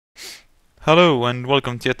Hello and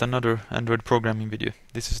welcome to yet another Android programming video.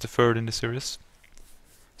 This is the third in the series.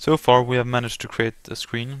 So far we have managed to create a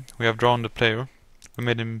screen, we have drawn the player, we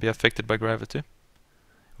made him be affected by gravity.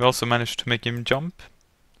 We also managed to make him jump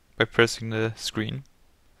by pressing the screen.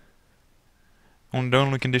 And the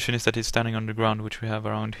only condition is that he's standing on the ground, which we have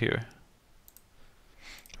around here.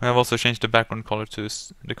 We have also changed the background color to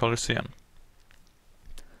the color cyan.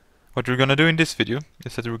 What we're gonna do in this video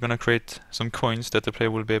is that we're gonna create some coins that the player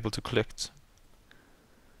will be able to collect.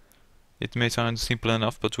 It may sound simple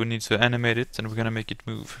enough, but we need to animate it and we're gonna make it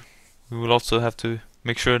move. We will also have to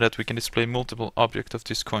make sure that we can display multiple objects of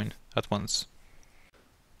this coin at once.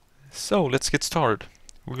 So let's get started.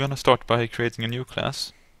 We're gonna start by creating a new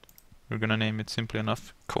class. We're gonna name it simply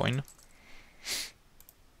enough coin.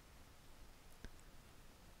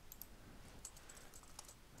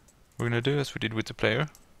 We're gonna do as we did with the player.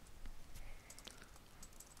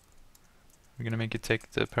 We're gonna make it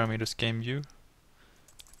take the parameters GameView,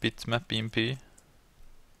 bitmap BMP.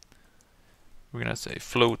 We're gonna say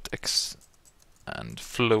float x and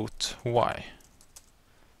float y.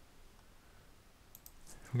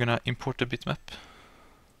 We're gonna import the bitmap.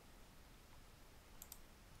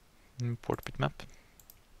 Import bitmap.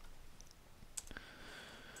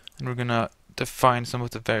 And we're gonna define some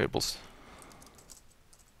of the variables.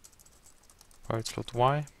 Private float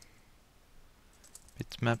y,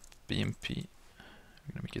 bitmap BMP.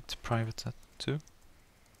 We're gonna make it private at 2.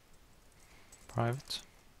 Private.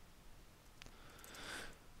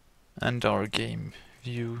 And our game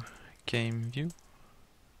view.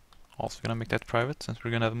 Also gonna make that private since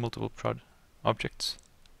we're gonna have multiple objects.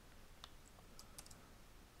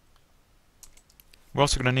 We're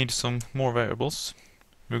also gonna need some more variables.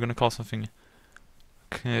 We're gonna call something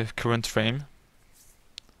current frame.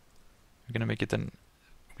 We're gonna make it we're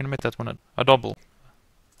gonna make that one a double.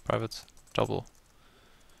 Private double.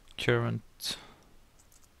 Current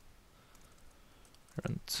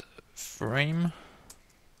frame.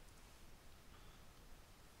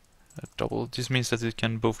 A double. This means that it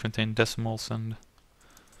can both contain decimals and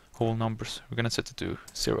whole numbers. We're gonna set it to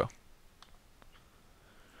 0.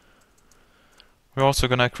 We're also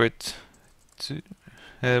gonna create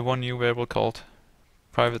one new variable called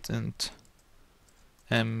private int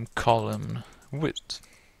column width.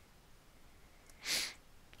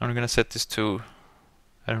 And we're gonna set this to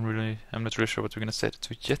I'm not really sure what we're gonna set it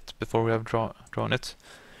to yet before we have drawn it.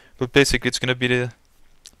 But basically it's gonna be the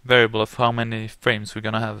variable of how many frames we're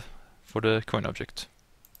gonna have for the coin object.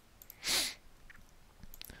 So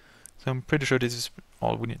I'm pretty sure this is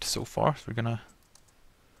all we need so far. So we're gonna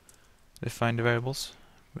define the variables.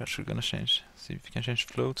 We're actually gonna see if we can change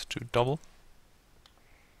float to double.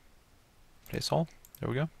 Place all. There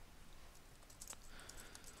we go.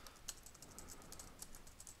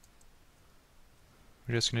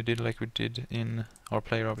 We're just gonna do it like we did in our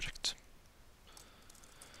player object.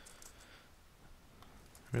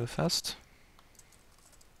 Real fast.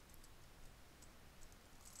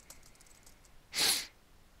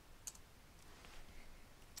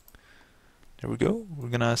 There we go. We're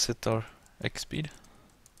gonna set our x speed,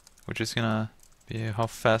 which is gonna be how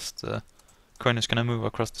fast the coin is gonna move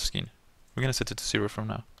across the screen. We're gonna set it to 0 for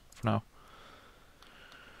now.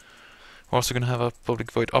 We're also gonna have a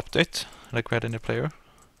public void update, like we had in the player.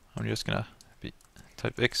 I'm just gonna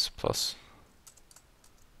type x plus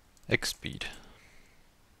x speed,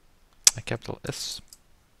 a capital S.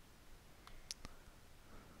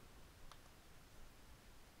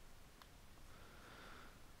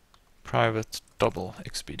 Private double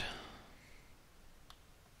x speed.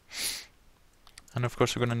 And of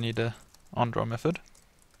course we're gonna need a onDraw method.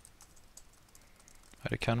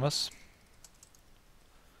 Add a canvas.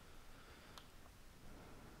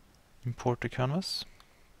 Import the canvas.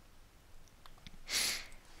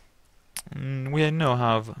 We now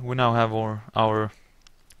have our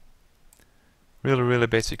really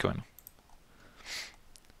basic coin.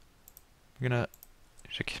 We're gonna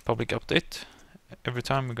check public update. Every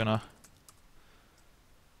time we're gonna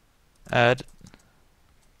add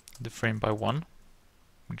the frame by 1,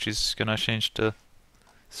 which is gonna change the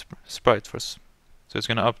sprite for us. So it's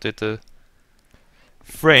gonna update the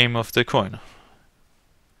frame of the coin.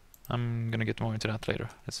 I'm gonna get more into that later.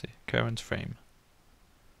 Let's see, current frame.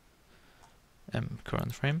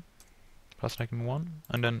 Current frame plus like 1,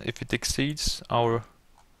 and then if it exceeds our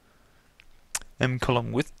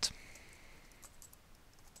column width,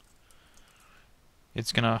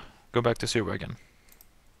 it's gonna go back to 0 again.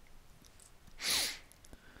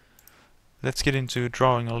 Let's get into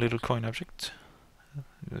drawing a little coin object.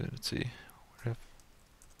 Let's see, we have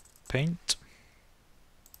paint.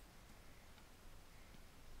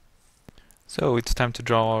 So it's time to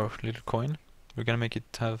draw our little coin. We're gonna make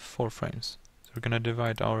it have 4 frames. So we're gonna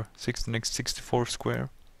divide our 16x64 square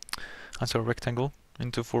as our rectangle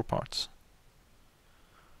into 4 parts.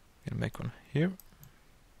 We're gonna make one here,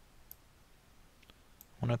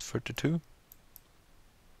 one at 32,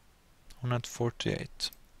 one at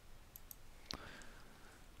 48.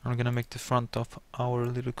 I'm gonna make the front of our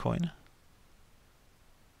little coin.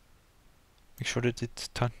 Make sure that it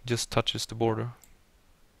just touches the border.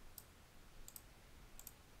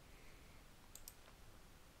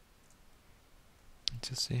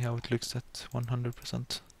 Just see how it looks at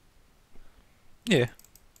 100%. Yeah.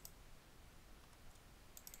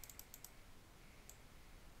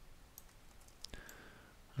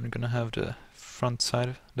 I'm gonna have the front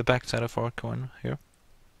side, the back side of our coin here.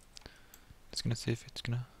 Just gonna see if it's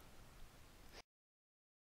gonna...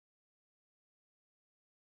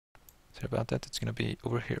 Sorry about that, it's gonna be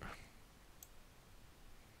over here.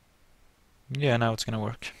 Yeah, now it's gonna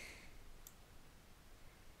work.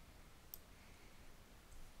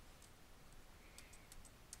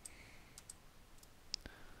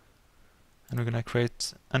 And we're gonna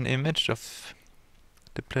create an image of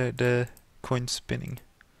the coin spinning,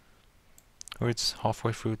 or it's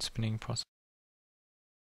halfway through its spinning process.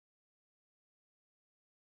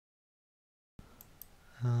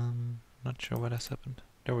 Not sure what has happened.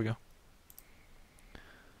 There we go.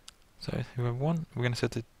 So we have one. We're gonna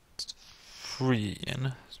set it 3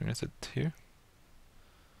 in. So we're gonna set it here.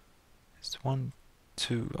 It's 1,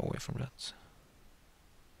 2 away from that.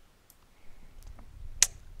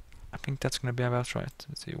 I think that's gonna be about right.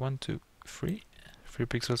 Let's see, 1, 2, 3. 3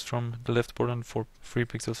 pixels from the left border and 3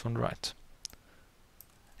 pixels from the right.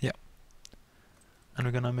 Yeah. And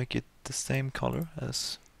we're gonna make it the same color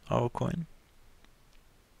as our coin.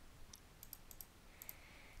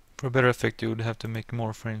 For a better effect, you would have to make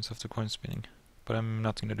more frames of the coin spinning, but I'm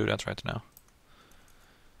not gonna do that right now.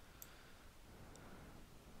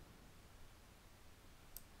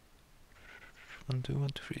 One, two,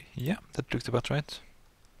 3. Yeah, that looks about right.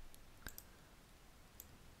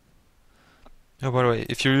 Oh, by the way,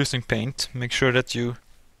 if you're using paint, make sure that you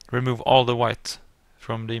remove all the white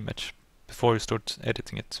from the image before you start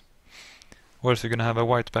editing it. Or else you're gonna have a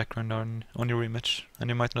white background on your image, and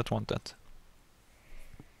you might not want that.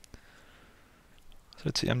 So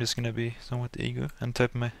let's see, I'm just gonna be somewhat eager and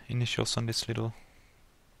type my initials on this little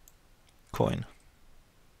coin.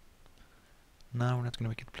 Now we're not gonna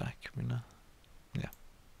make it black, we're gonna... yeah.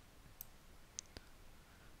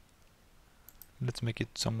 Let's make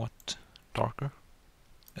it somewhat darker.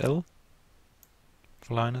 L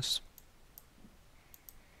for Linus.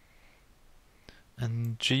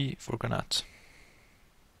 And G for granite.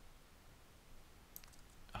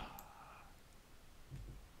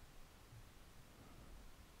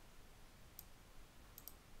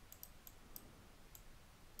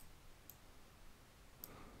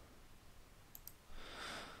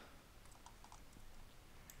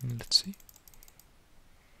 Let's see.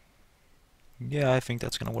 Yeah, I think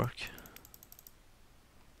that's gonna work.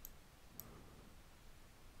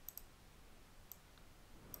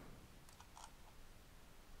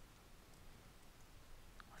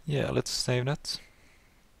 Yeah, let's save that.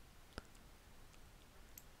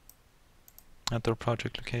 At our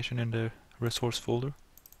project location in the resource folder.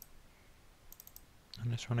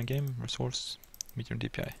 And let's run a game, resource, medium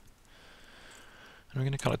DPI. And we're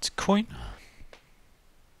gonna call it coin.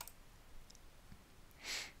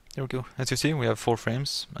 There we go. As you see, we have 4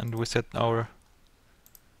 frames, and we set our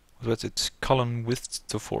what's it, column width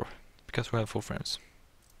to 4, because we have 4 frames.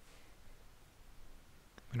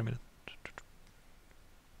 Wait a minute.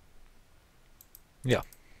 Yeah.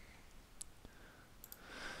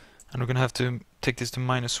 And we're gonna have to take this to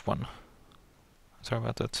 -1. Sorry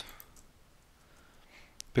about that.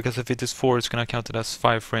 Because if it is 4, it's gonna count it as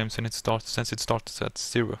 5 frames, and since it starts at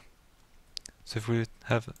 0. So if we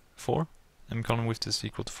have 4, and column width is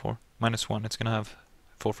equal to 4, -1, it's gonna have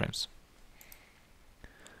 4 frames.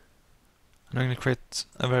 And I'm gonna create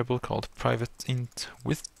a variable called private int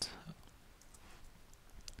width.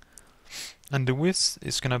 And the width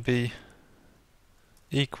is gonna be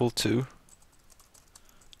equal to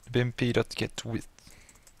bmp.getWidth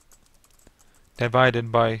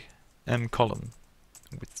divided by m column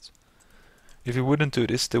width. If you wouldn't do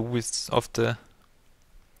this, the width of the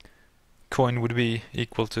coin would be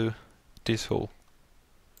equal to this whole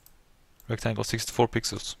rectangle, 64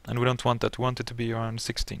 pixels, and we don't want that. We want it to be around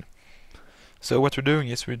 16. So what we're doing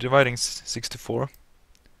is we're dividing 64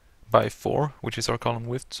 by 4, which is our column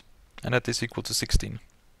width, and that is equal to 16.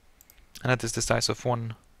 And that is the size of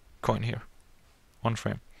one coin here, one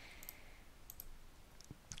frame.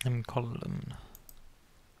 And column.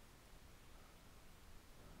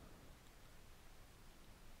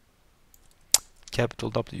 capital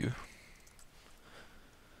W.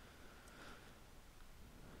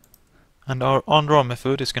 And our onDraw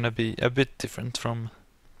method is going to be a bit different from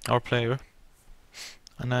our player.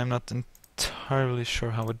 And I'm not entirely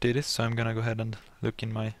sure how I did it, so I'm going to go ahead and look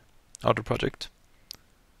in my other project.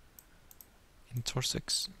 In source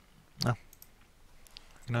X. I'm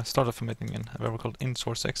going to start off emitting in a variable called in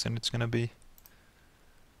source X, and it's going to be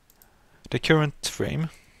the current frame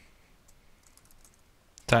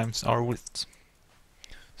times our width.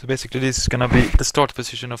 So basically this is going to be the start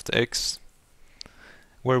position of the X,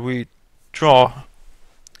 where we draw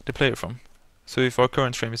the player from. So if our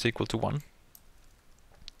current frame is equal to 1,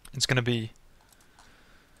 it's going to be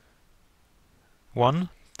 1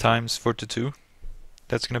 times 42.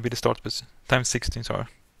 That's going to be the start position, times 16, sorry.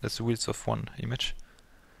 That's the width of one image.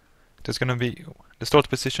 That's going to be, the start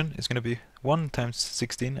position is going to be 1 times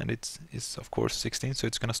 16, and it is of course 16, so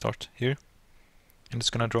it's going to start here. And it's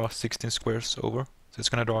going to draw 16 squares over. So it's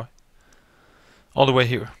going to draw all the way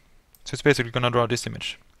here. So it's basically going to draw this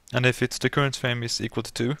image. And if it's the current frame is equal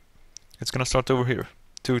to 2, it's going to start over here.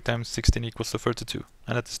 2 times 16 equals to 32.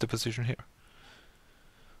 And that is the position here.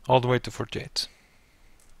 All the way to 48.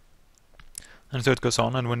 And so it goes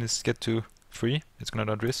on, and when it's get to 3, it's going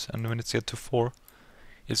to draw this. And when it's get to 4,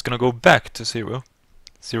 it's going to go back to 0.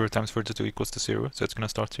 0 times 32 equals to 0. So it's going to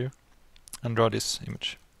start here and draw this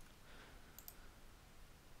image.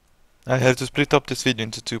 I have to split up this video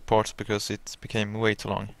into 2 parts because it became way too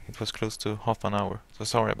long. It was close to half an hour, so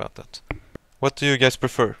sorry about that. What do you guys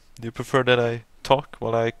prefer? Do you prefer that I talk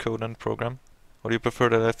while I code and program? Or do you prefer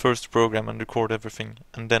that I first program and record everything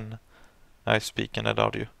and then I speak and add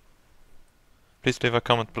audio? Please leave a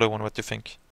comment below on what you think.